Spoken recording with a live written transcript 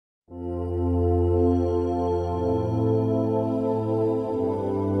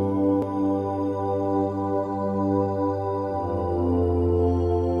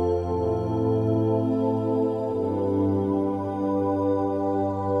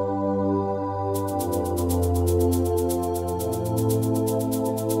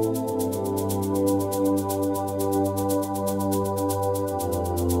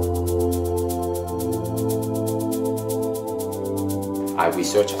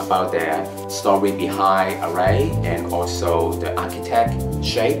research about the story behind array and also the architect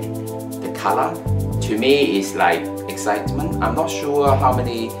shape, the color. To me, it's like excitement. I'm not sure how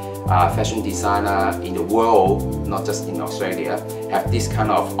many fashion designers in the world, not just in Australia, have this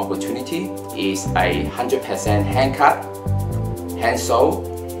kind of opportunity. It's a 100% hand cut, hand sew,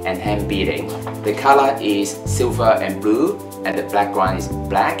 and hand beading. The color is silver and blue, and the background is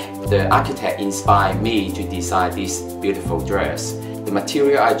black. The architect inspired me to design this beautiful dress. The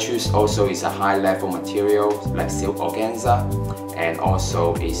material I choose also is a high-level material like silk organza, and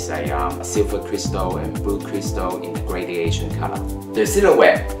also is a silver crystal and blue crystal in the gradation color. The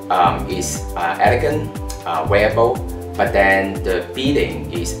silhouette is elegant, wearable, but then the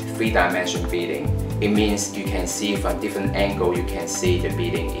beading is three-dimensional beading. It means you can see from different angle, you can see the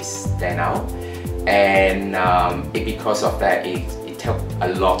beading is stand out. And because of that, it took a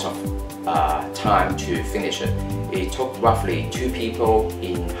lot of time to finish it. It took roughly 2 people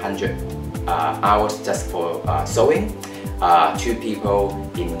in 100 hours just for sewing, 2 people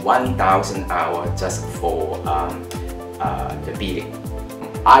in 1,000 hours just for the beading.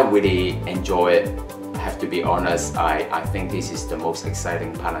 I really enjoy it. I have to be honest, I think this is the most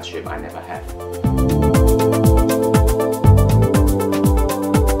exciting partnership I never had.